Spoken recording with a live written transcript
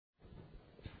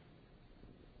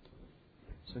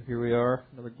So here we are,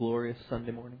 another glorious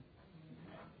Sunday morning.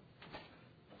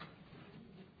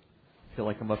 I feel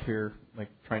like I'm up here like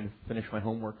trying to finish my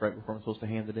homework right before I'm supposed to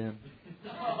hand it in.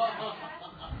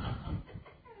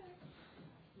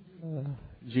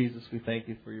 Jesus, we thank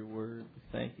you for your word. We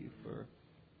thank you for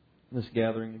this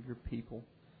gathering of your people.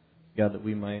 God, that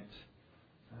we might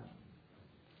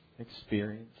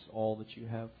experience all that you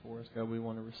have for us. God, we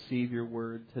want to receive your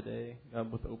word today,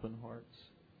 God, with open hearts.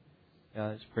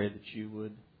 God, I just pray that you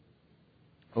would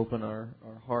open our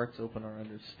hearts, open our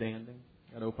understanding.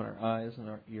 God, open our eyes and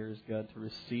our ears, God, to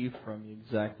receive from you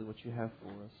exactly what you have for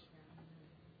us.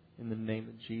 In the name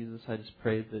of Jesus, I just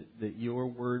pray that your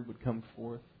word would come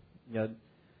forth, God,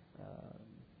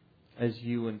 as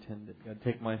you intended. God,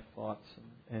 take my thoughts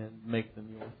and make them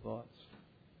your thoughts.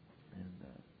 And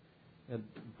God,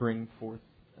 bring forth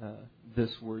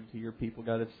this word to your people.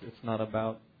 God, it's not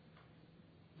about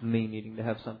me needing to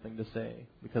have something to say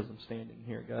because I'm standing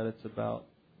here. God, it's about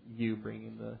you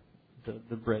bringing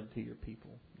the bread to your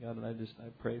people. God, and I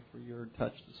pray for your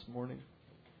touch this morning,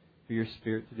 for your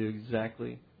Spirit to do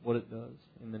exactly what it does.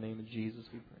 In the name of Jesus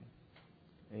we pray.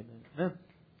 Amen. Amen.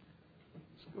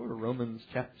 Let's go to Romans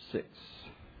chapter 6.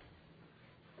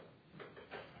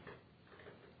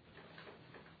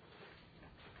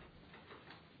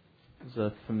 This is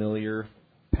a familiar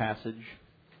passage,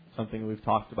 something we've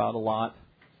talked about a lot.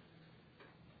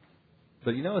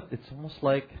 But you know, it's almost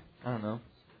like, I don't know,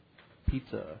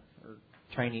 pizza or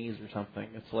Chinese or something.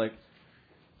 It's like,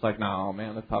 no,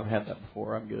 man, I've probably had that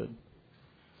before. I'm good.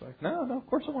 It's like, no, of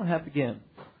course I want to have it again.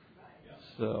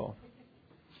 So,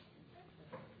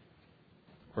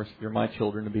 of course, if you're my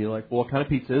children, to be like, well, what kind of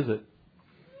pizza is it?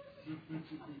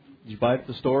 Did you buy it at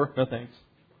the store? No, thanks.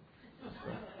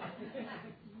 So,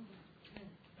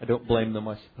 I don't blame them,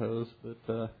 I suppose,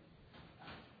 but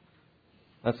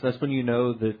that's when you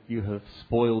know that you have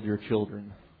spoiled your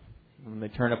children. When they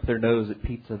turn up their nose at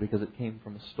pizza because it came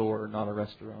from a store, not a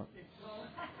restaurant.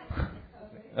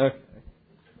 Okay.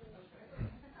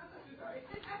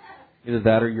 Either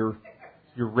that, or you're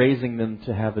raising them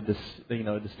to have a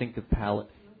distinctive palate.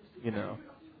 You know,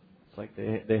 it's like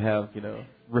they have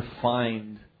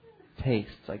refined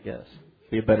tastes. I guess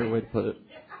be a better way to put it.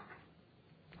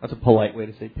 That's a polite way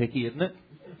to say picky, isn't it?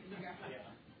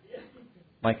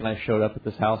 Mike and I showed up at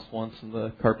this house once, and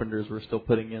the carpenters were still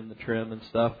putting in the trim and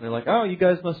stuff. And they're like, "Oh, you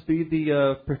guys must be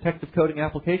the protective coating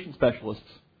application specialists."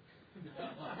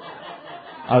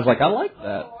 I was like, "I like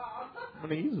that. I'm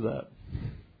going to use that."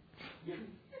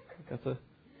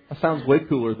 That sounds way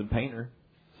cooler than painter.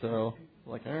 So,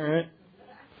 I'm like, all right.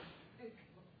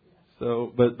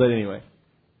 So, but anyway,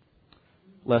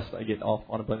 lest I get off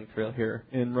on a bunny trail here,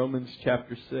 in Romans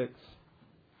chapter 6.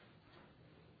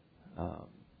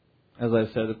 As I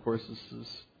said, of course, this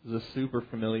is a super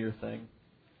familiar thing.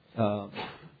 But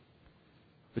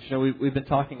we've been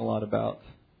talking a lot about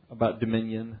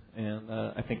dominion, and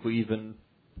I think we even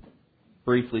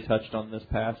briefly touched on this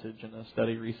passage in a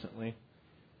study recently.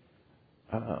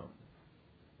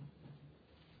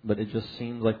 But it just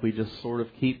seems like we just sort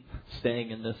of keep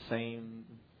staying in this same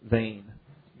vein,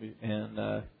 and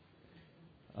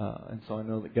so I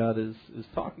know that God is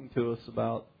talking to us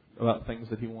about things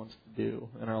that He wants to do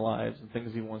in our lives and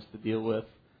things He wants to deal with.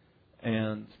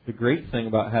 And the great thing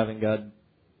about having God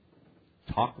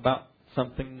talk about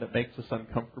something that makes us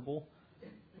uncomfortable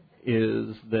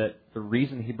is that the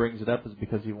reason He brings it up is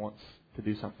because He wants to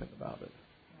do something about it.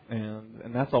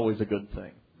 And that's always a good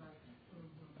thing.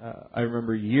 I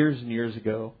remember years and years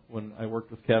ago when I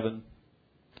worked with Kevin,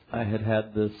 I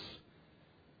had this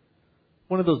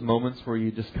one of those moments where you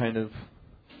just kind of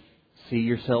see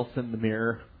yourself in the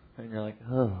mirror and you're like,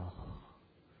 oh,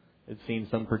 it seemed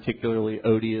some particularly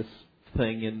odious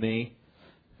thing in me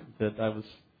that I was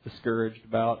discouraged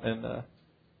about, and I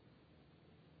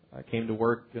came to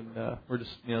work and we're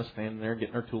just standing there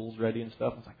getting our tools ready and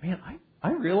stuff. I was like, man,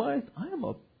 I realized I am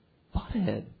a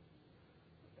butthead,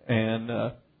 and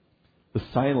the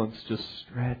silence just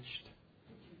stretched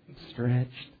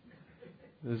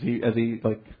as he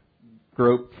like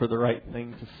groped for the right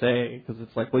thing to say, because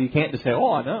it's like, well, you can't just say,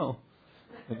 oh, I know.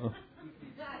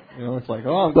 It's like,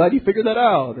 oh, I'm glad you figured that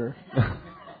out, or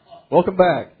welcome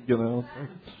back. I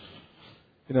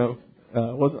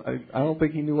don't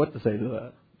think he knew what to say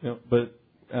to that. But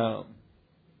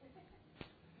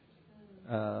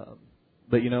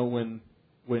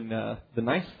when the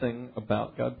nice thing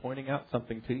about God pointing out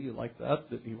something to you like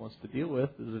that He wants to deal with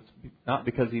is it's not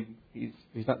because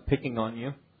He's not picking on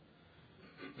you.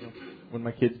 When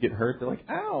my kids get hurt, they're like,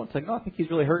 ow. It's like, no, I think he's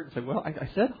really hurt. It's like, well, I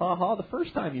said ha-ha the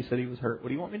first time you said he was hurt. What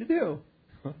do you want me to do?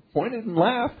 Pointed and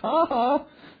laughed. Ha-ha.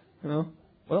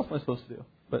 What else am I supposed to do?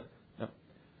 But, no.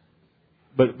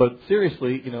 but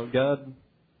seriously, God,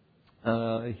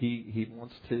 He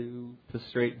wants to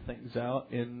straighten things out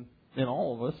in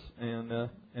all of us, and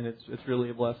it's really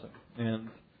a blessing. And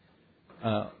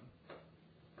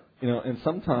and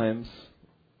sometimes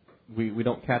we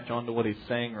don't catch on to what He's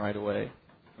saying right away,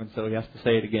 and so He has to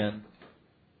say it again,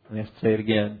 and He has to say it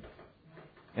again,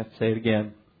 He has to say it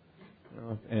again.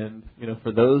 And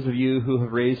for those of you who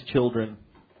have raised children,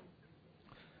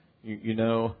 you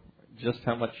know just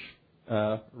how much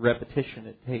repetition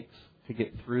it takes to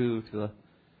get through to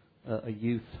a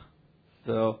youth.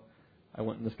 So I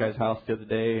went in this guy's house the other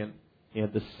day, and he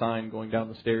had this sign going down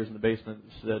the stairs in the basement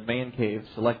that said, "Man cave,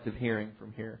 selective hearing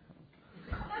from here."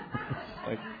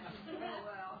 Like,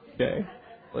 okay,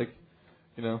 like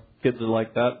kids are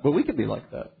like that, but we can be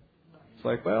like that. It's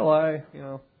like, well, I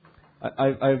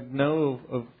know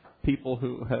of people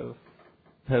who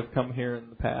have come here in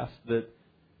the past that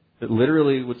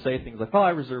literally would say things like, "Oh, I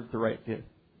reserve the right to,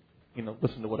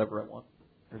 listen to whatever I want,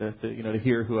 or to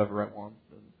hear whoever I want."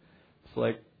 And it's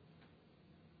like,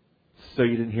 so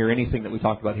you didn't hear anything that we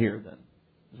talked about here, then,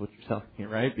 is what you're telling me,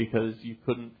 right? Because you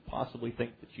couldn't possibly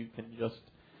think that you can just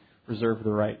reserve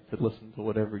the right to listen to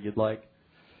whatever you'd like.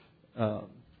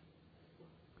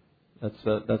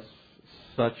 That's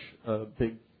such a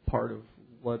big part of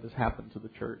what has happened to the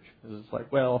church. Is it's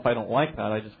like, well, if I don't like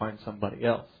that, I just find somebody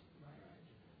else.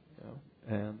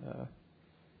 And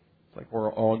it's like,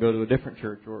 or I'll go to a different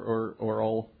church, or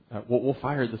we'll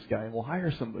fire this guy and we'll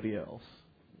hire somebody else.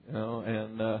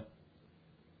 How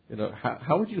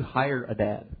would you hire a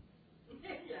dad?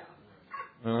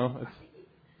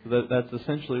 That's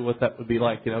essentially what that would be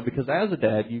like. Because as a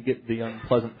dad, you get the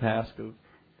unpleasant task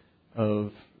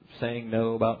of saying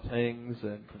no about things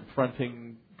and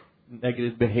confronting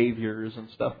negative behaviors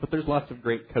and stuff. But there's lots of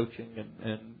great coaching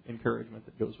and encouragement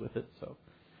that goes with it. So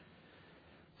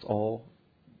it's all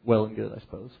well and good, I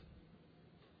suppose.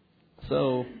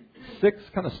 So 6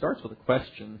 kind of starts with a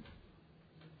question.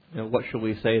 What shall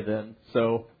we say then?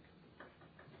 So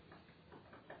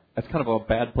that's kind of a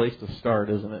bad place to start,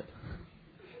 isn't it?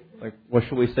 Like, what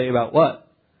shall we say about what?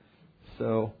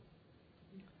 So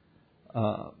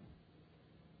I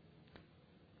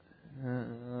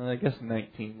guess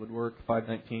 19 would work,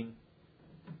 5:19,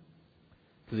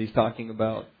 because he's talking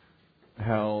about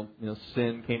how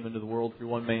sin came into the world through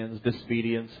one man's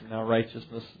disobedience, and now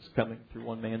righteousness is coming through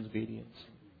one man's obedience.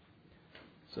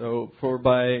 So, for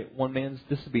by one man's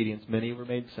disobedience many were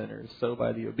made sinners, so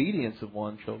by the obedience of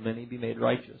one shall many be made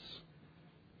righteous.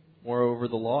 Moreover,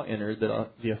 the law entered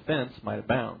that the offense might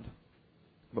abound.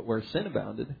 But where sin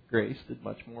abounded, grace did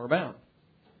much more abound.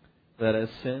 That as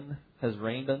sin has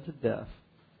reigned unto death,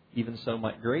 even so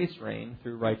might grace reign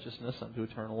through righteousness unto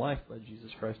eternal life by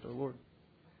Jesus Christ our Lord.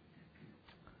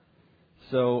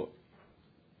 So,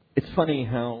 it's funny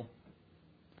how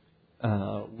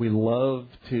we love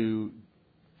to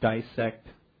dissect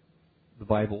the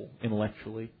Bible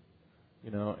intellectually,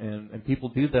 and people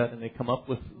do that, and they come up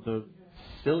with the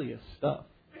silliest stuff,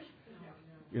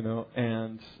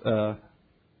 and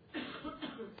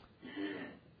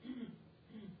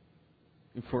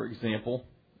for example,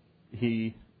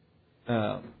 he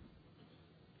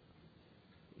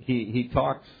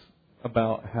talks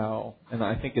about how, and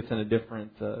I think it's in a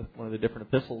different one of the different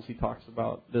epistles, he talks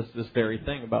about this very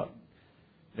thing about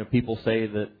people say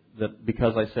that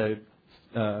because I said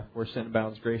where sin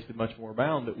abounds, grace did much more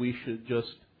abound, that we should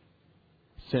just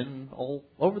sin all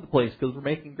over the place because we're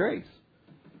making grace.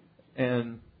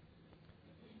 And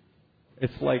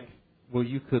it's like, well,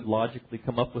 you could logically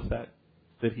come up with that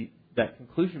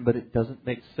conclusion, but it doesn't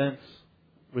make sense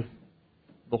with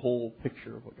the whole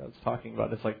picture of what God's talking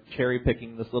about. It's like cherry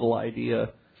picking this little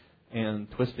idea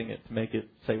and twisting it to make it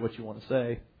say what you want to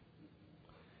say.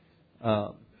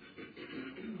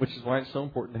 Which is why it's so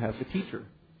important to have the teacher.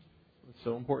 It's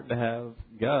so important to have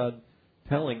God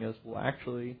telling us, well,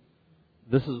 actually,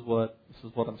 this is what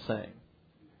I'm saying.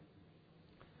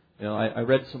 I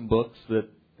read some books that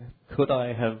could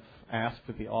I have asked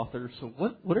the author, so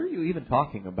what are you even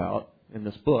talking about in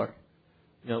this book?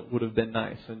 It would have been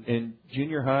nice. And in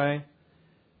junior high,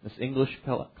 this English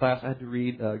class, I had to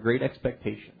read Great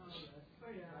Expectations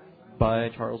by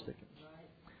Charles Dickens.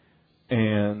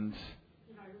 And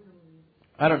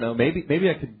I don't know, maybe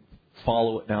I could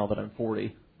follow it now that I'm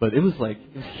 40, but it was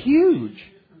huge.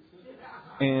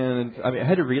 And I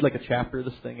had to read a chapter of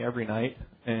this thing every night,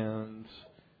 and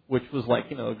which was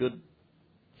a good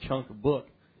chunk of book.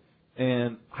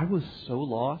 And I was so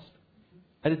lost.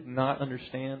 I did not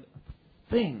understand a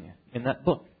thing in that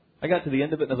book. I got to the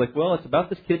end of it and I was like, well, it's about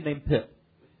this kid named Pip.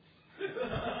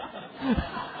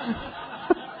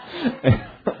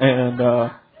 and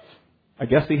I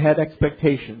guess he had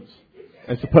expectations,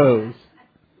 I suppose.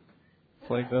 It's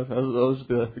like those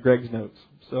are the Greg's notes.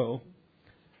 So,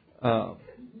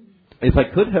 if I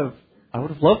could have, I would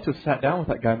have loved to have sat down with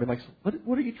that guy and been like,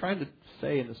 what are you trying to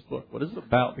say in this book? What is it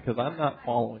about? Because I'm not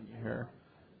following you here.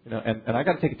 And I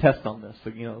got to take a test on this.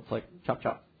 So, it's like chop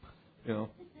chop.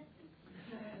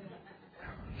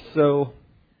 So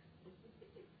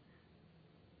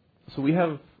we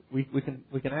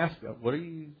can ask God, what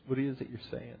is it you're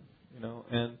saying?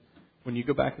 And when you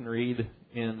go back and read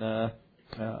in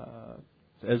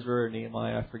Ezra or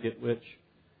Nehemiah, I forget which,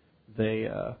 they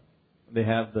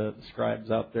have the scribes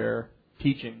out there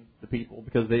teaching the people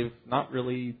because they've not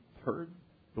really heard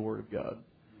the Word of God.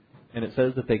 And it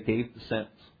says that they gave the sense.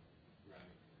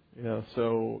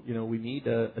 So we need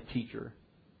a teacher.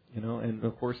 And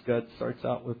of course God starts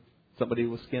out with somebody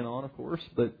with skin on, of course,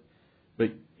 but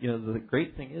the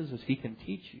great thing is He can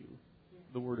teach you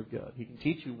the Word of God. He can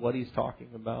teach you what He's talking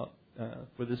about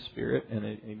with His Spirit, and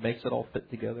He makes it all fit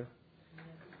together.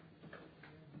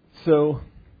 So,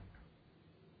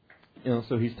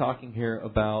 so He's talking here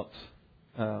about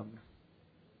that.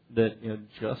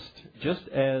 Just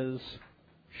as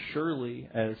surely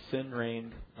as sin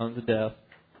reigned unto death,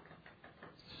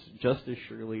 just as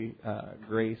surely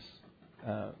grace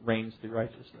reigns through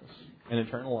righteousness and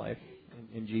eternal life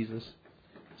in Jesus.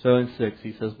 So in 6,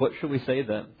 he says, "What shall we say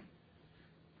then?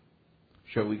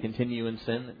 Shall we continue in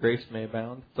sin that grace may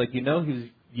abound?" It's like, he's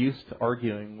used to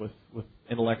arguing with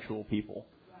intellectual people.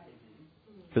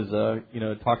 Because,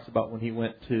 it talks about when he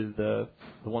went to the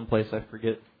one place, I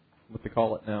forget what they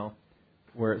call it now,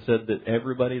 where it said that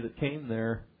everybody that came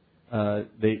there,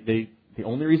 the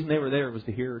only reason they were there was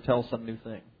to hear or tell some new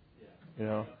thing.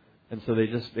 And so they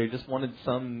just wanted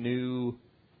some new,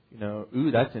 ooh,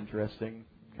 that's interesting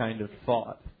kind of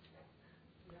thought.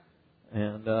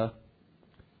 And,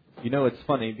 it's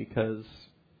funny because,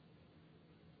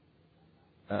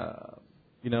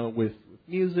 with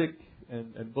music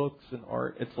and books and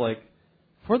art, it's like,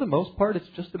 for the most part, it's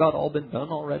just about all been done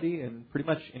already, and pretty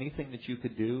much anything that you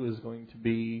could do is going to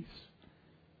be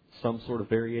some sort of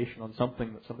variation on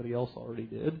something that somebody else already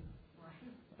did.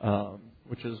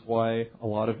 Which is why a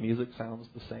lot of music sounds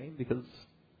the same, because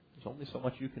there's only so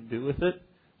much you can do with it.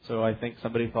 So I think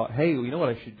somebody thought, hey, what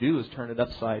I should do is turn it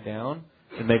upside down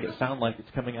and make it sound like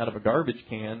it's coming out of a garbage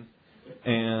can,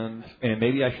 and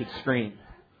maybe I should scream.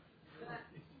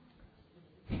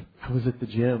 I was at the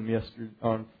gym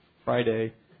on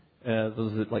Friday.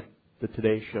 Was it like the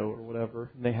Today Show or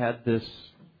whatever? And they had this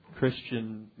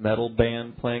Christian metal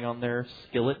band playing on their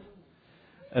Skillet,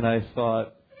 and I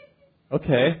thought,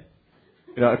 okay.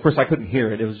 Of course, I couldn't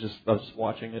hear it. I was just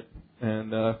watching it,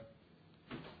 and so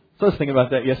I was thinking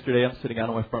about that yesterday. I'm sitting out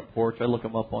on my front porch. I look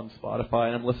them up on Spotify,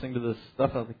 and I'm listening to this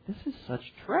stuff. I was like, "This is such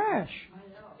trash.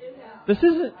 This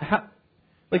isn't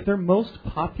like their most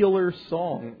popular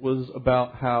song was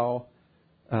about how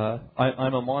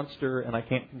I'm a monster and I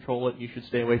can't control it. You should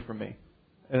stay away from me."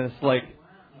 And it's like,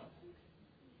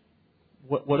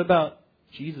 what about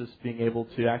Jesus being able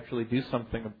to actually do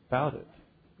something about it?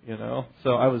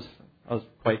 So I was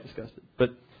quite disgusted. But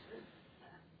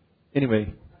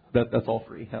anyway, that's all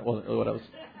free. That wasn't really what I was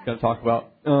going to talk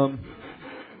about.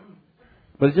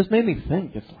 But it just made me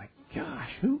think. It's like, gosh,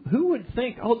 who would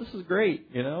think, oh, this is great,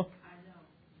 It's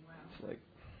like,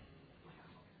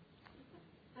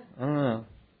 I don't know.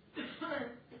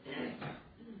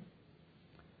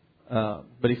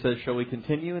 But he says, "Shall we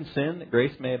continue in sin that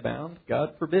grace may abound?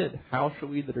 God forbid. How shall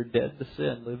we that are dead to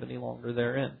sin live any longer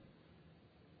therein?"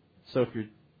 So if you're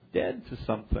dead to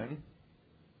something,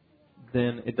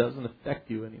 then it doesn't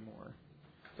affect you anymore.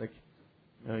 It's like,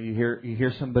 you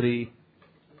hear somebody,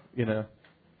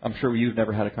 I'm sure you've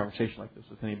never had a conversation like this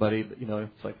with anybody, but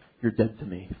it's like, "You're dead to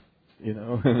me,"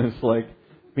 and it's like,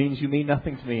 means you mean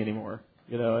nothing to me anymore,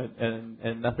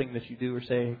 and nothing that you do or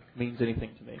say means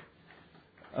anything to me.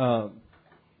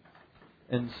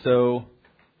 And so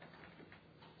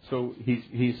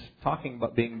he's talking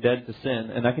about being dead to sin,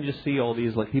 and I can just see all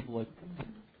these people like,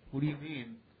 what do you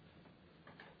mean?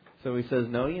 So he says,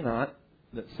 "Know ye not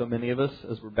that so many of us,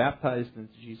 as were baptized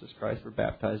into Jesus Christ, were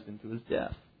baptized into His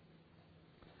death?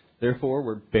 Therefore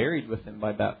we're buried with Him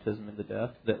by baptism into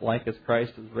death, that like as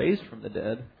Christ was raised from the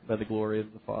dead by the glory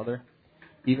of the Father,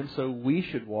 even so we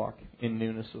should walk in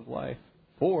newness of life.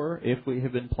 For if we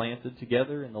have been planted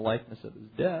together in the likeness of His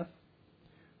death,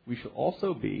 we shall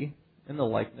also be in the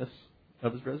likeness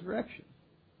of His resurrection.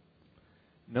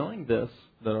 Knowing this,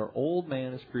 that our old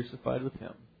man is crucified with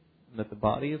Him, and that the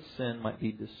body of sin might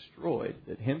be destroyed,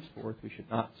 that henceforth we should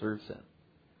not serve sin."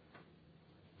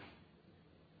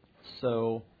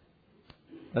 So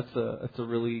that's a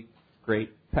really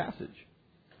great passage.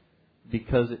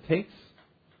 because it takes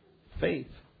faith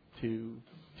to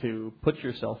put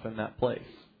yourself in that place.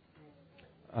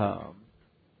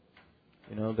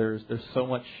 There's so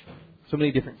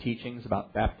many different teachings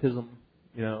about baptism,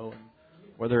 and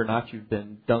whether or not you've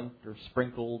been dunked or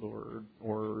sprinkled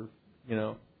or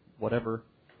whatever,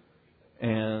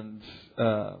 and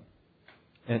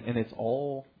it's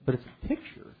all, but it's a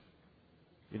picture,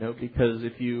 because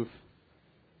if you've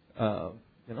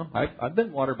I've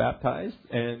been water baptized,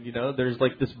 and there's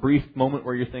like this brief moment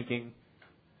where you're thinking,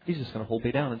 he's just going to hold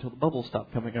me down until the bubbles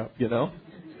stop coming up,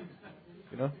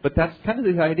 But that's kind of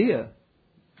the idea.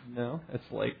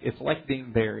 It's like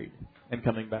being buried and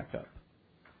coming back up,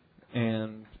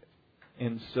 and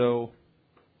so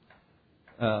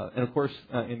and of course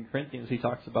in Corinthians he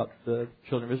talks about the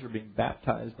children of Israel being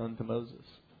baptized unto Moses.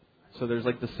 So there's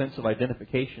like the sense of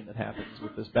identification that happens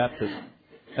with this baptism,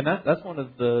 and that's one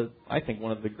of the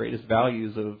greatest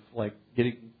values of like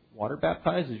getting water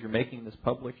baptized is you're making this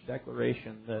public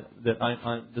declaration that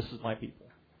I'm this is my people,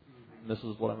 and this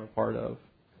is what I'm a part of,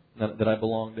 that I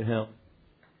belong to Him.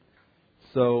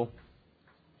 So,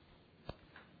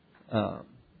 and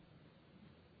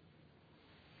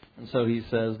so he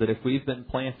says that if we've been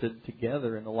planted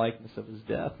together in the likeness of His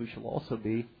death, we shall also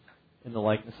be in the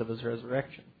likeness of His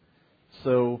resurrection.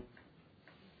 So,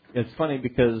 it's funny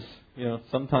because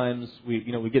sometimes we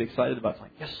get excited about it's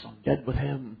like, yes, I'm dead with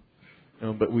Him,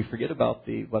 but we forget about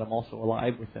but I'm also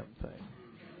alive with Him thing,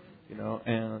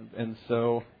 and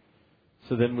so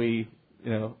then we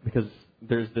because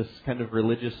there's this kind of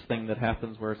religious thing that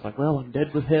happens where it's like, well, I'm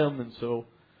dead with Him, and so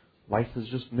life is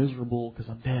just miserable because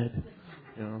I'm dead.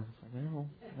 It's like, well,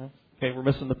 okay, we're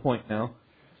missing the point now.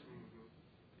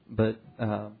 But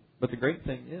the great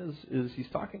thing is he's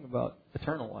talking about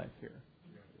eternal life here,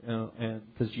 and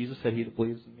because Jesus said, "He that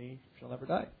believes in me shall never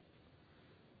die."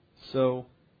 So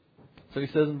he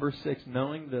says in verse 6,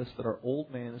 knowing this, that our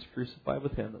old man is crucified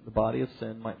with Him, that the body of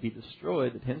sin might be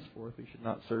destroyed, that henceforth we should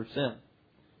not serve sin.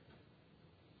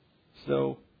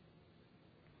 So,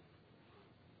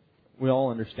 we all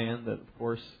understand that, of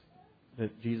course,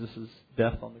 that Jesus'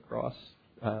 death on the cross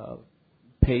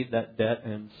paid that debt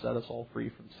and set us all free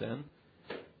from sin.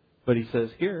 But he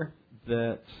says here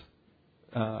that,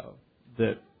 and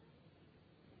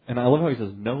I love how he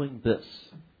says, knowing this.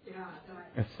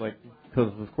 It's like,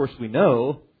 because of course we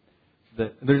know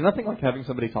that there's nothing like having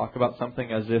somebody talk about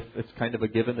something as if it's kind of a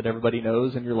given that everybody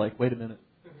knows, and you're like, wait a minute,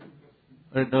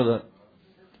 I didn't know that.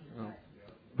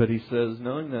 But he says,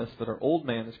 knowing this, that our old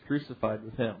man is crucified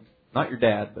with Him. Not your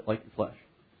dad, but like your flesh.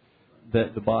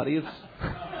 That the body of...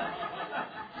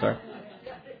 Sorry,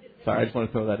 I just want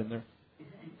to throw that in there.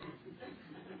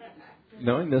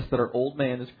 Knowing this, that our old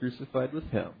man is crucified with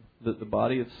Him, that the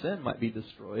body of sin might be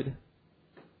destroyed.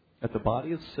 That the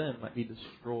body of sin might be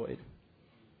destroyed.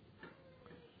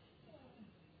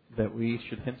 That we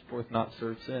should henceforth not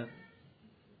serve sin.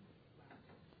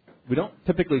 We don't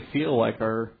typically feel like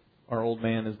our old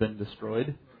man has been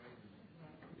destroyed.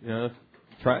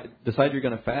 Decide you're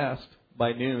going to fast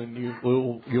by noon.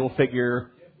 You'll figure,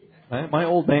 my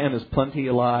old man is plenty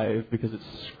alive because it's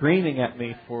screaming at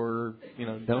me for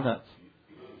donuts.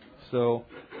 So,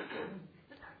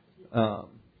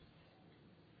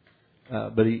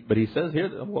 but he says here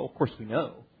that, well, of course we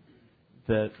know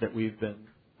that we've been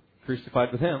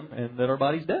crucified with Him and that our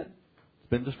body's dead. It's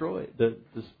been destroyed. That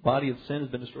this body of sin has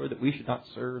been destroyed. That we should not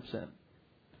serve sin.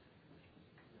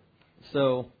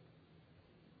 So,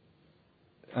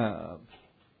 so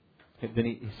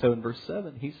in verse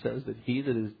 7, he says that he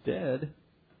that is dead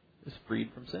is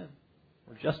freed from sin,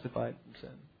 or justified from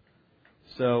sin.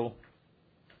 So,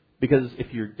 because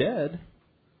if you're dead,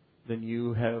 then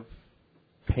you have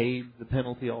paid the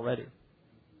penalty already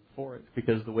for it,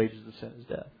 because the wages of sin is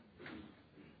death.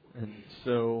 And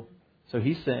so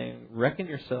he's saying, reckon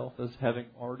yourself as having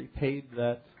already paid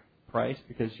that price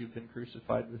because you've been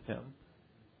crucified with Him.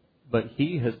 But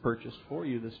He has purchased for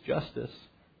you this justice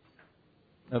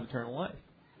of eternal life.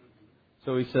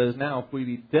 So he says, now, if we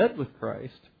be dead with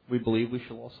Christ, we believe we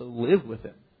shall also live with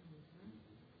Him.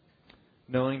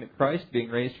 Knowing that Christ, being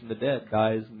raised from the dead,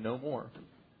 dies no more.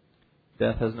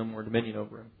 Death has no more dominion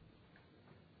over Him.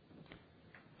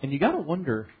 And you got to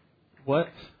wonder, what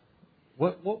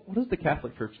does the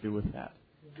Catholic Church do with that?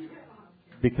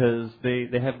 Because they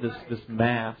have this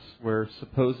Mass where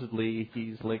supposedly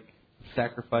He's like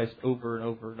sacrificed over and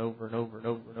over and over and over and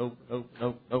over and over and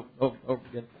over and over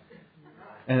again.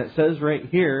 And it says right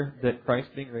here that Christ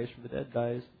being raised from the dead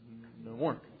dies no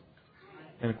more.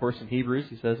 And of course in Hebrews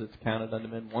he says it's counted unto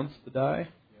men once to die,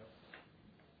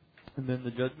 and then the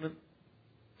judgment.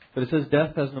 But it says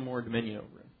death has no more dominion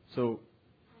over him. So,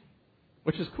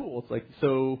 which is cool. It's like,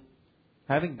 so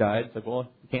having died, it's like, well,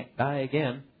 you can't die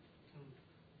again.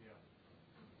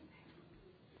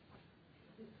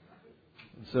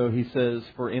 And so he says,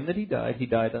 for in that he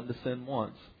died unto sin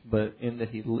once, but in that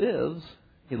he lives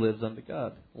unto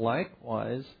God.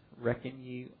 Likewise, reckon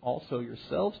ye also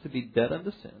yourselves to be dead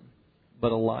unto sin,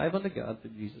 but alive unto God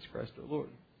through Jesus Christ our Lord.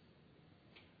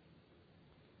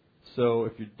 So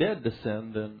if you're dead to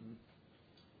sin,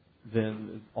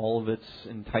 then all of its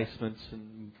enticements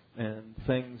and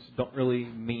things don't really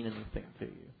mean anything to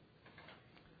you.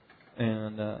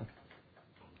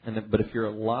 But if you're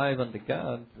alive unto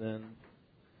God, then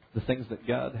the things that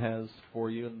God has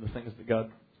for you and the things that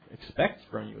God expects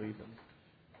from you, even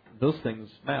those things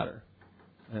matter,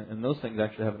 and those things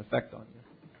actually have an effect on you.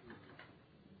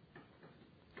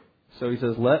 So he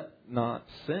says, "Let not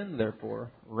sin,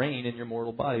 therefore, reign in your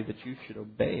mortal body, that you should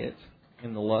obey it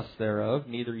in the lust thereof.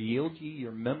 Neither yield ye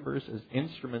your members as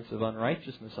instruments of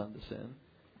unrighteousness unto sin,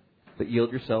 but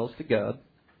yield yourselves to God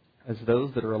as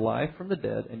those that are alive from the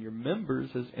dead, and your members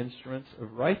as instruments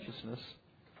of righteousness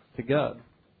to God.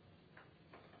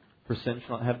 For sin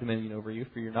shall not have dominion over you,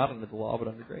 for you're not under the law, but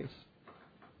under grace."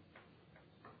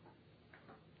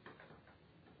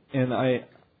 And I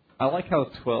like how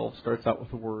 12 starts out with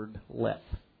the word "let."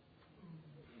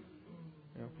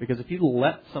 Because if you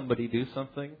let somebody do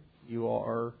something, you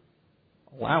are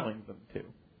allowing them to.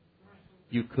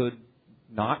 You could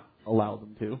not allow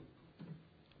them to,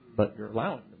 but you're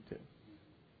allowing them to.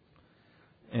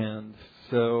 And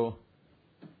so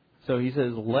he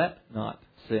says, "Let not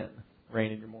sin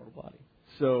reign in your mortal body."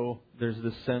 So there's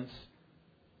this sense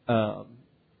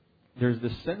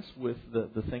with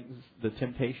the things, the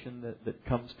temptation that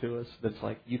comes to us that's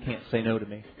like, you can't say no to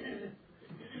me.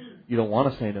 You don't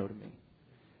want to say no to me.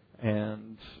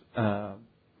 And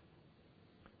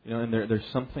and there's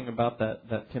something about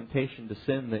that temptation to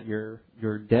sin that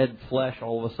your dead flesh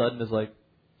all of a sudden is like,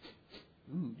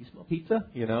 "Ooh, do you smell pizza?"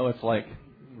 It's like,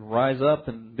 rise up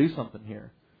and do something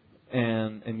here.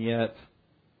 And yet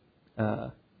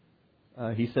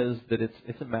he says that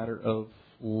it's a matter of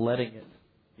letting it.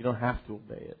 You don't have to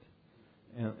obey it,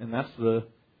 and that's one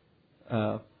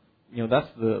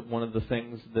of the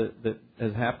things that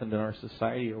has happened in our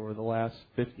society over the last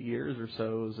 50 years or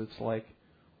so. Is it's like,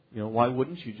 why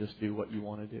wouldn't you just do what you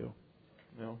want to do?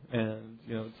 And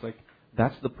it's like,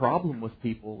 that's the problem with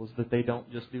people, is that they don't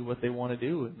just do what they want to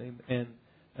do, and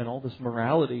all this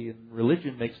morality and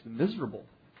religion makes them miserable.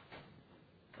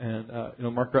 And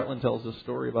Mark Rutland tells this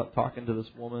story about talking to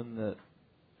this woman that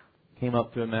came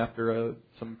up to him after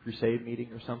some crusade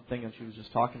meeting or something, and she was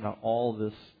just talking about all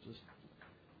this just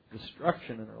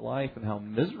destruction in her life and how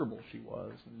miserable she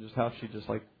was, and just how she just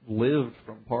like lived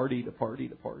from party to party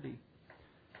to party.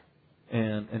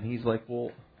 And he's like,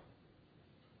 "Well,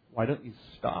 why don't you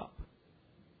stop?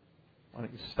 Why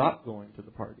don't you stop going to the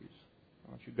parties?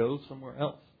 Why don't you go somewhere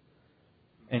else?"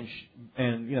 And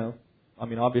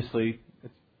obviously,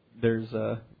 there's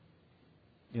that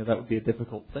would be a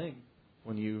difficult thing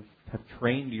when you have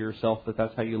trained yourself that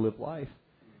that's how you live life.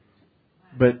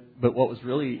 But what was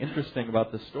really interesting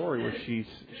about this story was she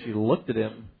looked at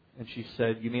him and she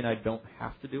said, "You mean I don't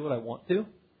have to do what I want to?"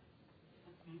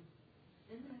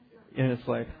 And it's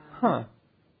like,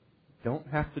 don't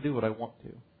have to do what I want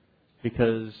to,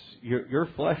 because your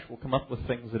flesh will come up with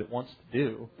things that it wants to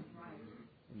do,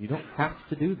 and you don't have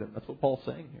to do them. That's what Paul's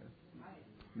saying here,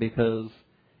 because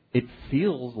it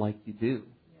feels like you do.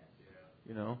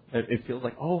 It feels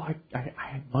like,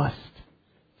 I must.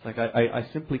 It's like I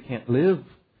simply can't live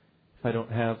if I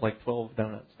don't have like 12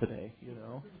 donuts today.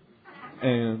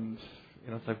 And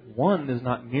it's like one is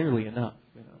not nearly enough.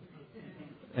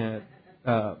 And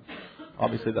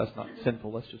obviously that's not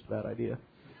sinful. That's just a bad idea.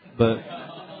 But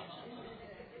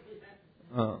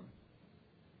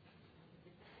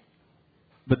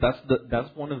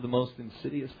that's one of the most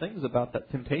insidious things about that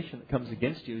temptation that comes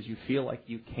against you, is you feel like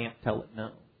you can't tell it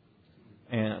no.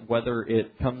 And whether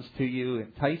it comes to you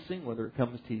enticing, whether it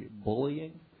comes to you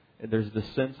bullying, there's this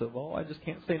sense of, I just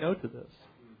can't say no to this.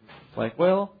 It's like,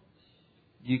 well,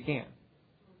 you can,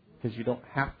 because you don't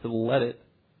have to let it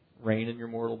reign in your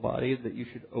mortal body, that you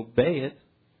should obey it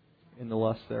in the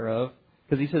lust thereof.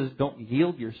 Because he says, don't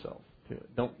yield yourself to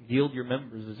it. Don't yield your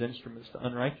members as instruments to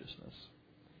unrighteousness.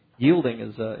 Yielding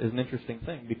is an interesting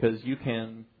thing, because you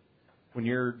can, when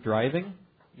you're driving,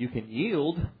 you can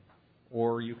yield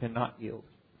or you cannot yield.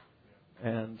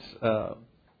 And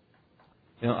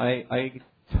I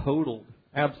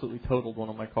absolutely totaled one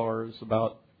of my cars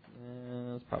about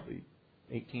it was probably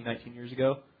 18, 19 years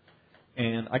ago,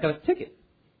 and I got a ticket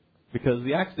because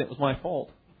the accident was my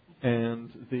fault, and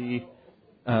the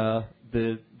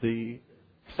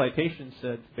citation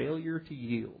said failure to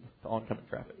yield. to oncoming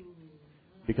traffic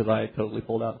because I totally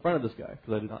pulled out in front of this guy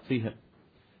because I did not see him.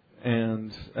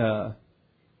 And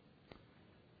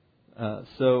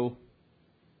so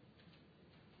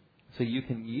you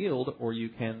can yield or you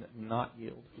can not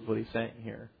yield, is what he's saying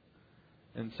here.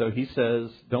 And so he says,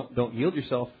 don't yield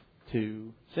yourself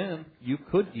to sin. You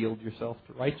could yield yourself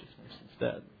to righteousness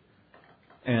instead.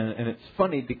 And it's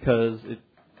funny because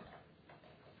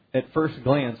at first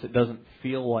glance it doesn't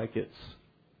feel like it's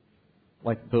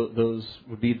like those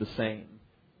would be the same.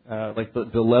 Like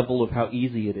the level of how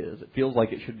easy it is. It feels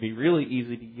like it should be really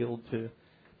easy to yield to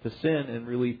sin and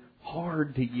really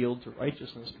hard to yield to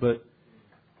righteousness. But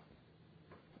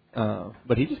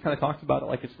he just kind of talks about it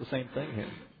like it's the same thing here.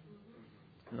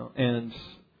 And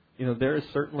there is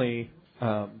certainly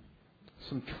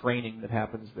some training that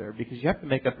happens there because you have to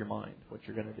make up your mind what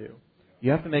you're going to do.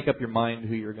 You have to make up your mind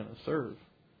who you're going to serve.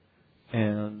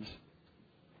 And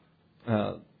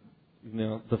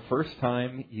the first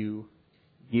time you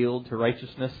yield to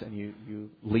righteousness and you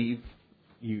leave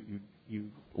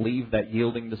that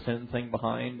yielding to sin thing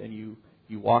behind and you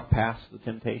walk past the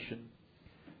temptation,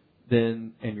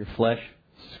 then and your flesh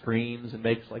screams and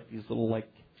makes like these little like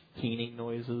keening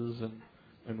noises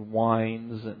and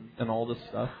whines and all this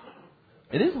stuff.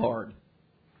 It is hard.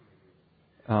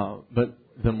 But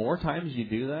the more times you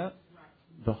do that,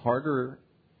 the harder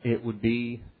it would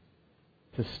be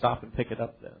to stop and pick it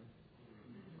up then.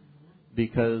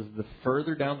 Because the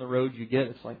further down the road you get,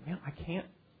 it's like, man, I can't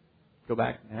go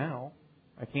back now.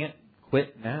 I can't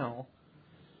quit now.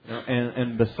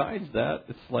 And besides that,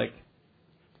 it's like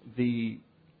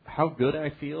how good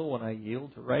I feel when I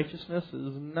yield to righteousness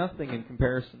is nothing in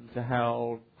comparison to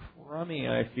how crummy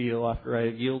I feel after I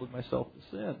have yielded myself to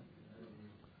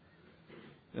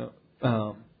sin.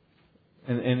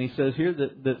 And he says here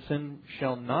that sin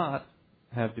shall not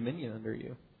have dominion under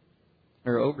you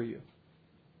or over you.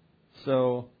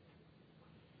 So,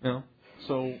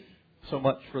 so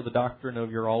much for the doctrine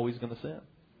of you're always going to sin.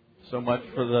 So much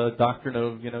for the doctrine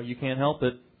of, you can't help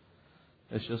it.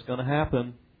 It's just going to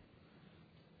happen.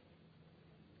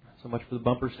 So much for the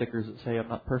bumper stickers that say, I'm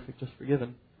not perfect, just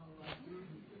forgiven.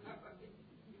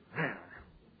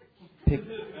 Pig.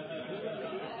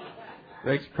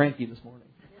 Greg's cranky this morning.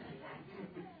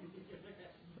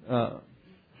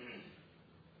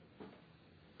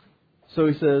 So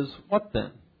he says, what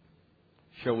then?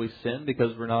 Shall we sin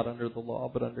because we're not under the law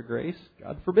but under grace?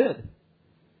 God forbid.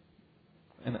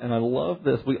 And I love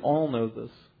this. We all know this.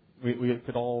 We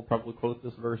could all probably quote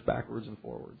this verse backwards and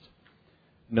forwards.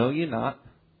 Know ye not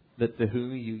that to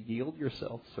whom you yield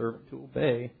yourself servant to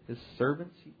obey, his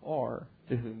servants you are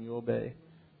to whom you obey,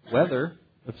 whether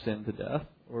of sin to death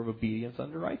or of obedience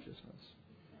unto righteousness.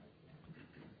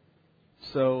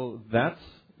 So that's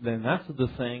the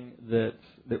thing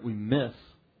that we miss,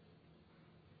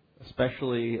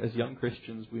 especially as young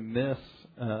Christians. We miss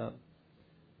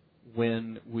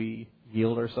when we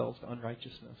yield ourselves to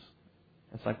unrighteousness.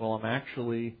 It's like, well,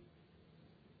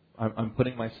 I'm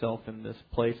putting myself in this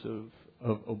place of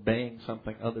obeying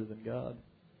something other than God,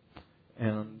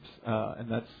 and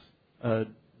that's a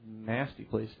nasty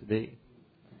place to be.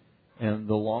 And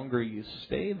the longer you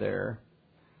stay there,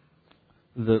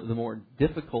 the more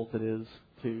difficult it is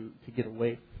to get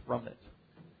away from it.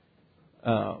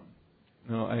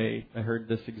 I heard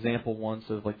this example once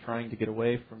of like trying to get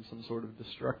away from some sort of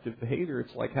destructive behavior.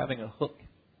 It's like having a hook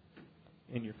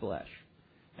in your flesh,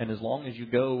 and as long as you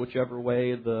go whichever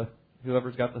way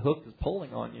whoever's got the hook is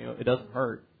pulling on you, it doesn't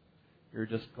hurt. You're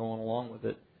just going along with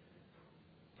it.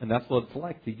 And that's what it's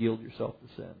like to yield yourself to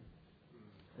sin.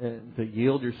 And to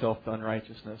yield yourself to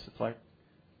unrighteousness.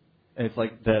 It's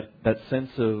like that sense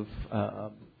of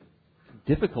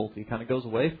difficulty kind of goes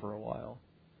away for a while.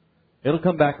 It'll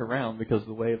come back around because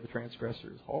the way of the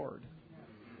transgressor is hard.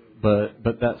 But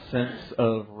that sense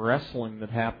of wrestling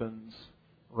that happens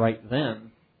right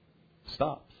then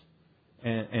stops.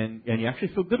 And you actually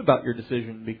feel good about your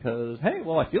decision because, hey,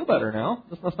 well, I feel better now.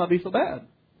 This must not be so bad.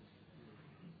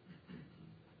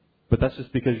 But that's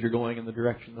just because you're going in the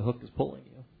direction the hook is pulling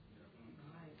you.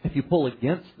 If you pull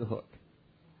against the hook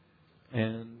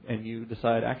and you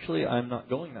decide, actually, I'm not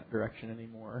going that direction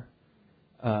anymore,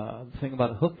 the thing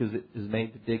about a hook is it is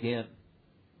made to dig in.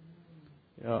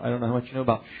 I don't know how much you know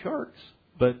about sharks,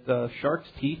 but sharks'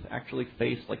 teeth actually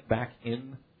face like back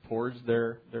in towards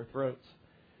their throats.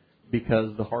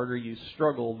 Because the harder you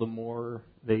struggle, the more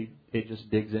it just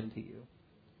digs into you.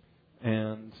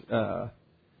 And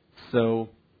so,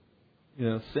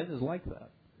 sin is like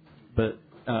that. But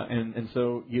and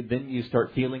so then you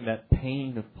start feeling that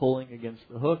pain of pulling against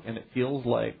the hook, and it feels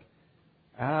like,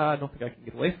 I don't think I can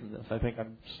get away from this. I think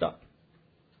I'm stuck.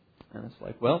 And it's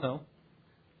like, well, no.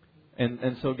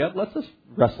 And so God lets us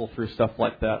wrestle through stuff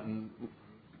like that and,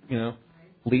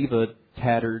 leave a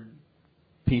tattered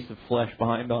piece of flesh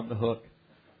behind on the hook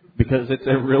because it's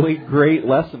a really great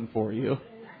lesson for you.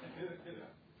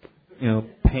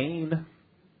 Pain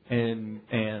and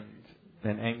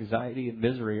anxiety and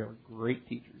misery are great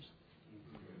teachers.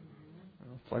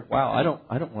 It's like, wow, I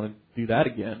don't want to do that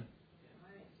again.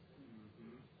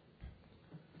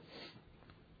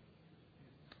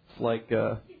 It's like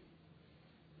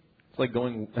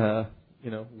going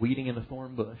weeding in a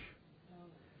thorn bush.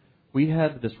 We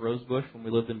had this rose bush when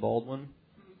we lived in Baldwin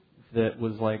that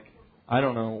was like, I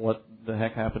don't know what the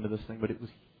heck happened to this thing, but it was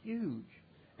huge.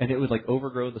 And it would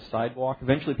overgrow the sidewalk.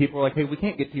 Eventually people were like, hey, we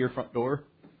can't get to your front door.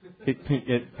 It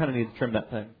kind of needs to trim that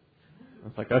thing. I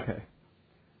was like, okay.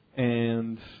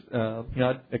 And,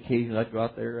 occasionally I'd go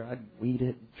out there, I'd weed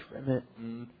it and trim it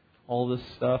and all this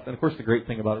stuff. And of course the great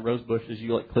thing about a rose bush is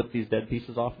you clip these dead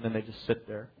pieces off and then they just sit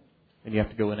there. And you have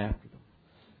to go in after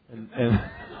them.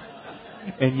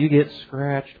 And you get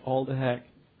scratched all the heck.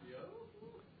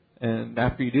 And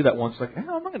after you do that once, I'm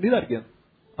not going to do that again.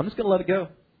 I'm just going to let it go.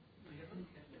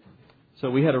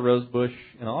 So we had a rose bush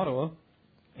in Ottawa,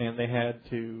 and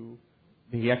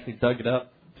he actually dug it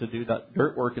up to do that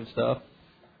dirt work and stuff.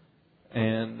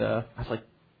 And I was like,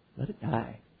 let it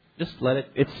die. Just let it.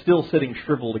 It's still sitting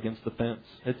shriveled against the fence.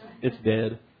 It's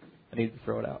dead. I need to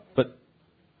throw it out. But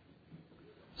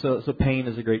so pain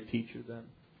is a great teacher then,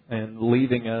 and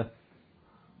leaving a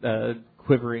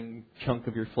quivering chunk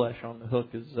of your flesh on the hook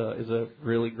is a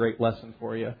really great lesson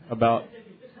for you about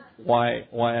why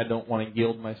I don't want to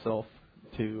yield myself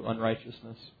to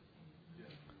unrighteousness.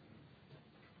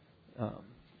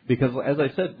 Because as I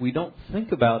said, we don't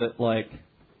think about it like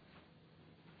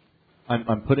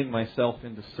I'm putting myself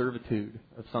into servitude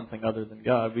of something other than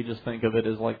God. We just think of it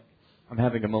as like I'm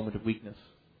having a moment of weakness.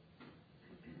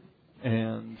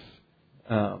 And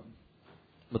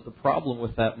but the problem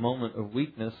with that moment of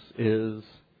weakness is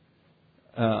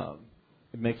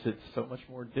it makes it so much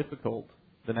more difficult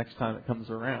the next time it comes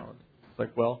around. You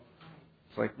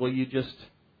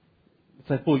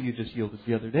just yielded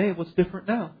the other day. What's different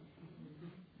now?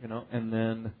 And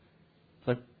then it's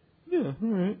like, yeah, all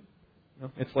right.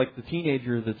 It's like the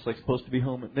teenager that's supposed to be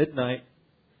home at midnight,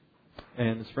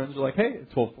 and his friends are like, hey,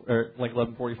 it's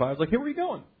 11:45. It's like, hey, where are you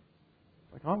going?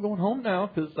 I'm going home now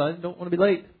because I don't want to be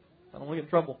late. I don't want to get in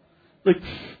trouble.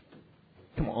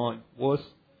 Come on, wuss.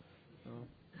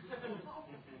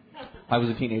 I was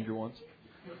a teenager once.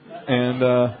 And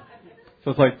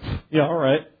so it's like, yeah, all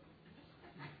right.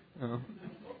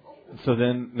 So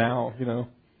then now,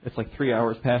 it's 3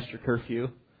 hours past your curfew,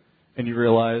 and you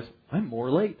realize, I'm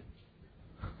more late.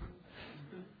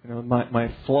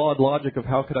 My flawed logic of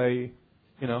how could I,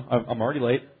 I'm already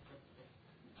late.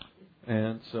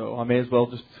 And so I may as well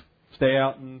just stay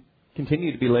out and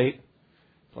continue to be late.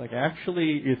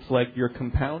 It's like you're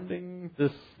compounding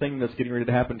this thing that's getting ready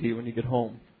to happen to you when you get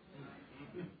home.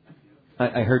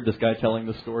 I heard this guy telling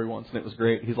this story once, and it was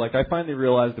great. He's like, I finally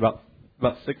realized about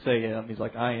 6 a.m., he's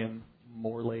like, I am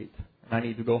more late, and I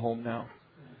need to go home now.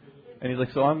 And he's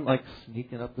like, so I'm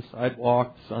sneaking up the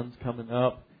sidewalk, the sun's coming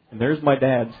up, and there's my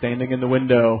dad standing in the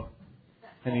window,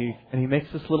 and he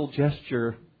makes this little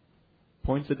gesture,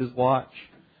 points at his watch,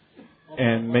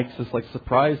 and makes this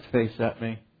surprised face at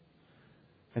me.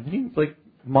 And then he's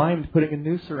mimed putting a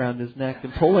noose around his neck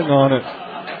and pulling on it.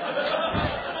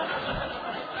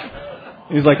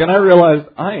 He's like, and I realized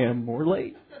I am more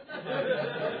late.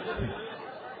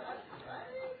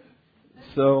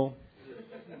 So,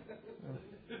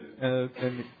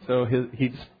 and so he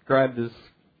described his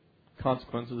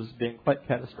consequences as being quite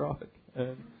catastrophic.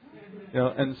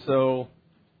 And so,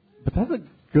 but that's a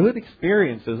good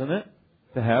experience, isn't it?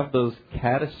 To have those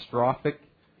catastrophic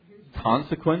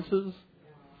consequences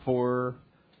for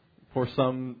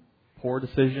some poor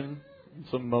decision,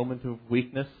 some moment of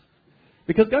weakness.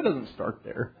 Because God doesn't start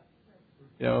there.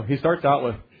 He starts out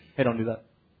with, hey, don't do that.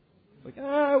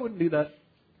 I wouldn't do that.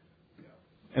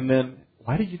 And then,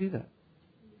 why did you do that?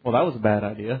 Well, that was a bad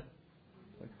idea.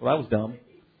 Well, that was dumb.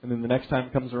 And then the next time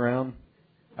it comes around,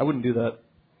 I wouldn't do that.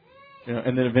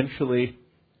 And then eventually,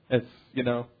 it's,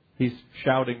 he's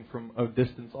shouting from a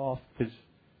distance off because,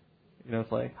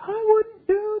 it's like, I wouldn't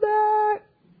do that.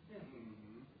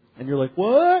 And you're like,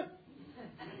 what?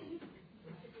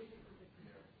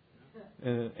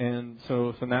 And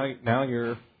so now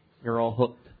you're all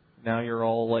hooked. Now you're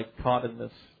all caught in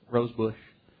this rose bush.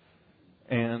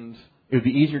 And it would be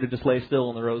easier to just lay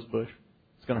still in the rose bush.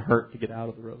 It's going to hurt to get out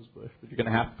of the rose bush, but you're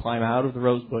going to have to climb out of the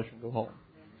rose bush and go home.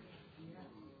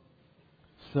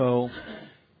 So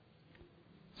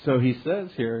he says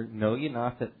here, know ye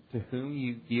not that to whom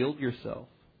you yield yourself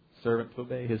servant to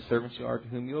obey. His servants you are to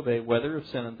whom you obey, whether of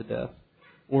sin unto death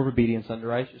or of obedience unto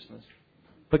righteousness.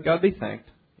 But God be thanked,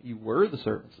 you were the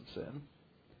servants of sin,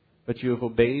 but you have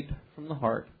obeyed from the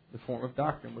heart the form of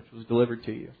doctrine which was delivered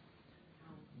to you.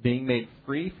 Being made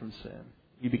free from sin,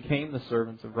 you became the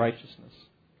servants of righteousness.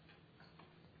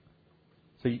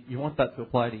 So you want that to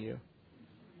apply to you.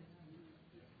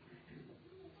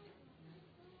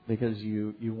 Because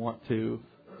you want to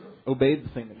obey the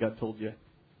thing that God told you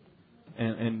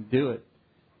and do it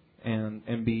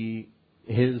and be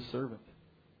His servant.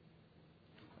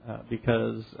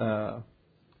 Because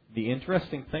the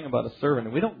interesting thing about a servant,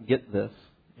 and we don't get this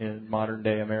in modern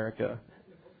day America,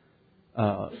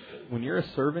 when you're a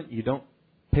servant, you don't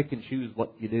pick and choose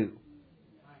what you do.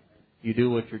 You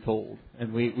do what you're told.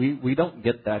 And we don't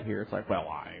get that here. It's like, well,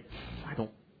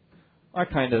 I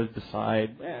kind of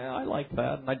decide, I like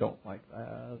that and I don't like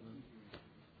that. And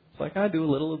it's like I do a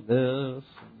little of this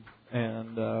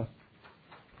and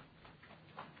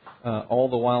all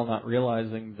the while not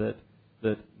realizing that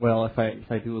well, if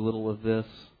I do a little of this,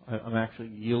 I'm actually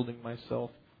yielding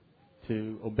myself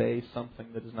to obey something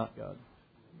that is not God.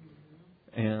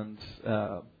 And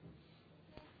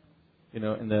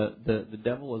and the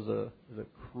devil is a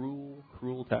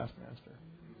cruel taskmaster.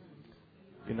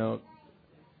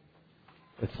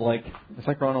 It's like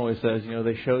Ron always says,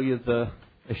 they show you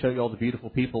all the beautiful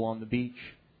people on the beach,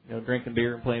 drinking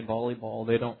beer and playing volleyball.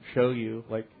 They don't show you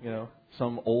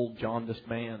some old jaundiced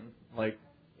man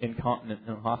incontinent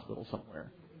in a hospital somewhere.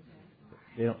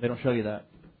 They don't show you that.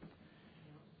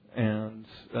 And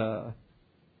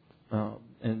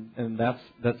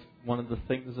that's one of the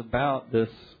things about this,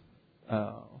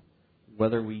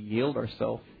 whether we yield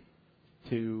ourselves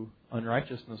to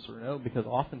unrighteousness or no, because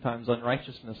oftentimes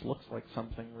unrighteousness looks like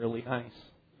something really nice,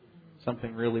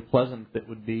 something really pleasant that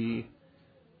would be,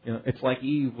 it's like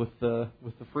Eve with the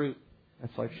fruit.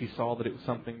 It's like she saw that it was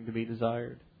something to be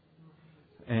desired,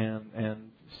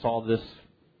 and saw this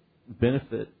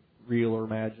benefit, real or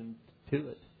imagined, to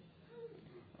it.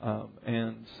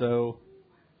 And so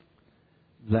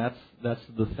that's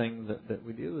the thing that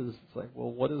we do is it's like,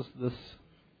 well, what is this?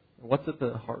 What's at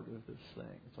the heart of this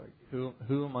thing? It's like,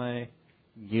 who am I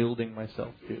yielding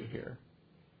myself to here?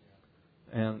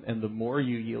 And the more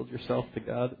you yield yourself to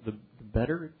God, the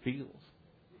better it feels.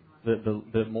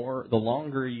 The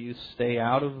longer you stay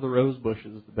out of the rose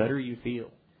bushes, the better you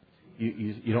feel.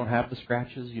 You don't have the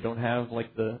scratches. You don't have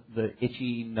the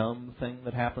itchy, numb thing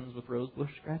that happens with rose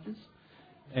bush scratches,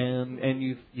 and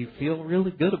you feel really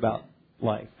good about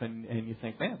life, and you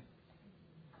think, man,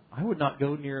 I would not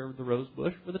go near the rose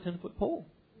bush with a 10-foot pole.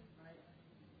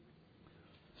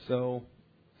 So,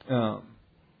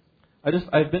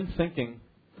 I've been thinking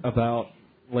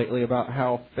lately about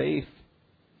how faith,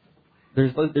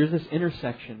 there's this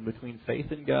intersection between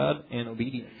faith in God and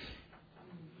obedience.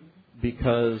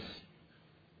 Because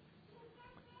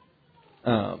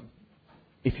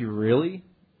if you really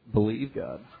believe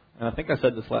God, and I think I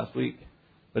said this last week,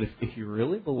 but if you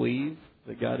really believe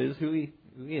that God is who He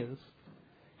is,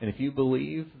 and if you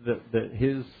believe that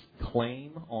His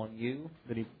claim on you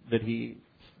that He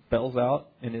spells out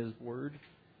in His Word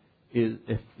is,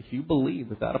 if you believe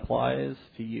that applies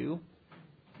to you,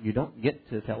 you don't get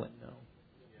to tell Him no.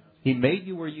 He made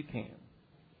you where you can.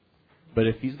 But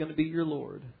if He's going to be your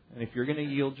Lord, and if you're going to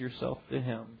yield yourself to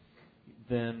Him,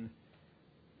 then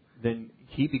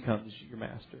He becomes your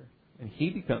master, and He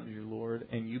becomes your Lord,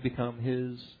 and you become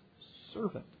His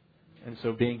servant. And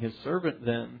so being His servant,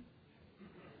 then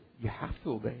you have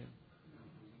to obey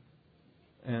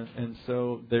Him. And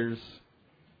so there's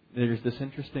this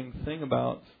interesting thing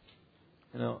about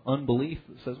unbelief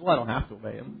that says, well, I don't have to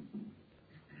obey Him.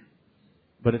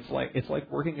 But it's like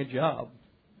working a job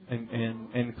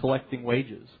and collecting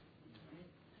wages.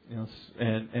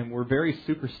 And we're very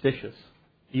superstitious.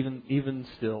 Even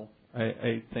still,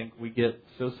 I think we get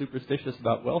so superstitious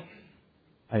about, well,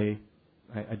 I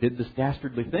did this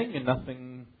dastardly thing and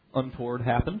nothing untoward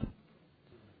happened.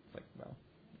 It's like, well,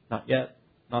 not yet,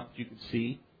 not that you could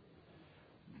see,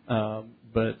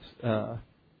 but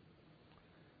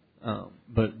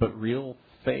real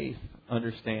faith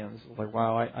understands, like,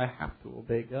 wow, I have to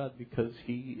obey God because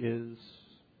He's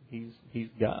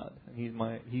God,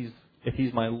 and if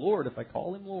He's my Lord, if I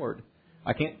call Him Lord,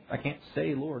 I can't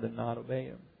say Lord and not obey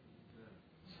Him.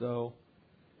 So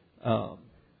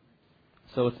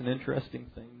it's an interesting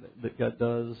thing that God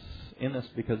does in us,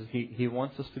 because He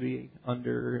wants us to be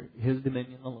under His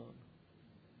dominion alone,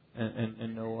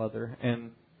 and no other.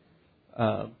 And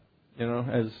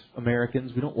as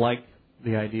Americans, we don't like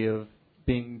the idea of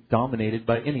being dominated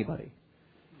by anybody,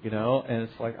 and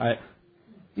it's like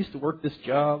used to work this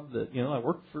job that, I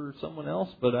worked for someone else,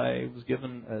 but I was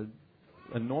given an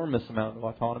enormous amount of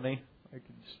autonomy. I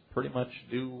could just pretty much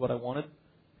do what I wanted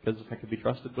because I could be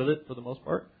trusted with it for the most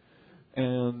part.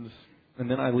 And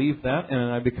then I leave that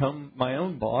and I become my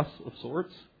own boss of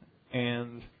sorts.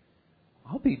 And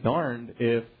I'll be darned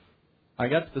if I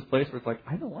got to this place where it's like,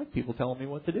 I don't like people telling me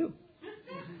what to do.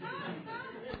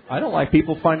 I don't like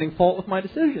people finding fault with my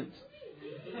decisions.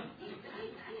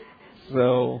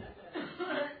 So,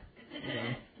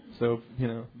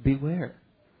 beware.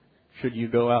 Should you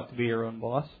go out to be your own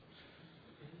boss?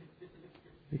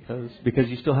 Because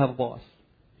you still have a boss.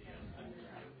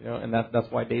 And that's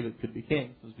why David could be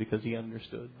king, was because he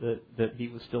understood that he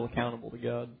was still accountable to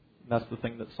God. And that's the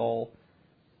thing that Saul,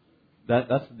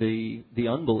 that's the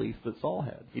unbelief that Saul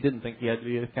had. He didn't think he had to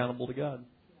be accountable to God.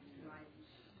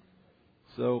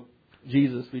 So,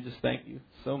 Jesus, we just thank you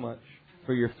so much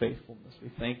for your faithfulness.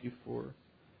 We thank you for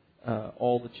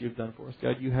all that you've done for us.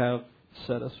 God, you have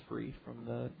set us free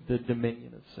from the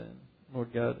dominion of sin,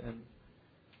 Lord God.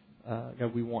 And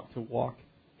God, we want to walk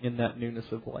in that newness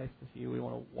of life with you. We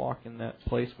want to walk in that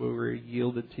place where we're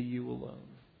yielded to you alone.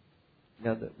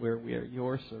 God, that where we are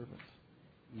your servants,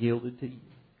 yielded to you.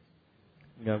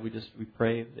 God, we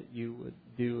pray that you would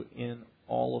do in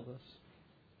all of us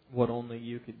what only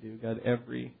you could do. God,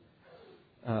 every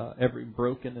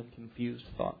broken and confused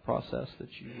thought process, that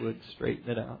you would straighten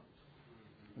it out.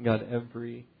 God,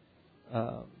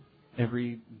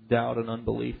 every doubt and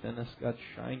unbelief in us, God,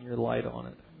 shine your light on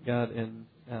it. God, and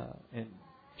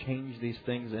change these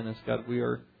things in us. God, we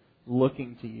are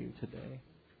looking to you today.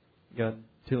 God,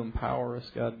 to empower us.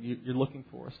 God, you're looking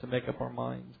for us to make up our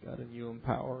minds, God, and you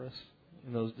empower us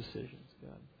in those decisions,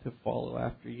 God, to follow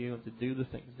after you and to do the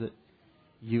things that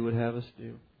you would have us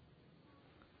do.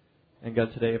 And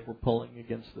God, today, if we're pulling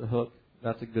against the hook,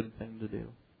 that's a good thing to do,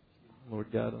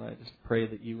 Lord God. And I just pray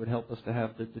that you would help us to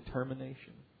have the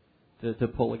determination to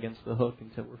pull against the hook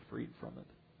until we're freed from it.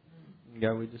 And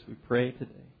God, we pray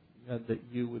today, God, that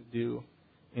you would do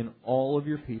in all of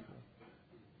your people,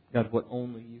 God, what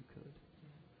only you could.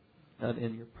 God,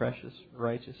 in your precious,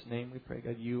 righteous name we pray.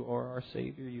 God, you are our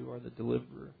Savior. You are the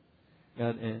deliverer.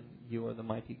 God, and you are the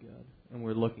mighty God. And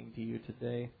we're looking to you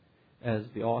today as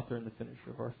the author and the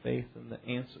finisher of our faith and the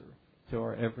answer to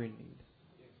our every need.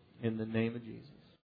 In the name of Jesus.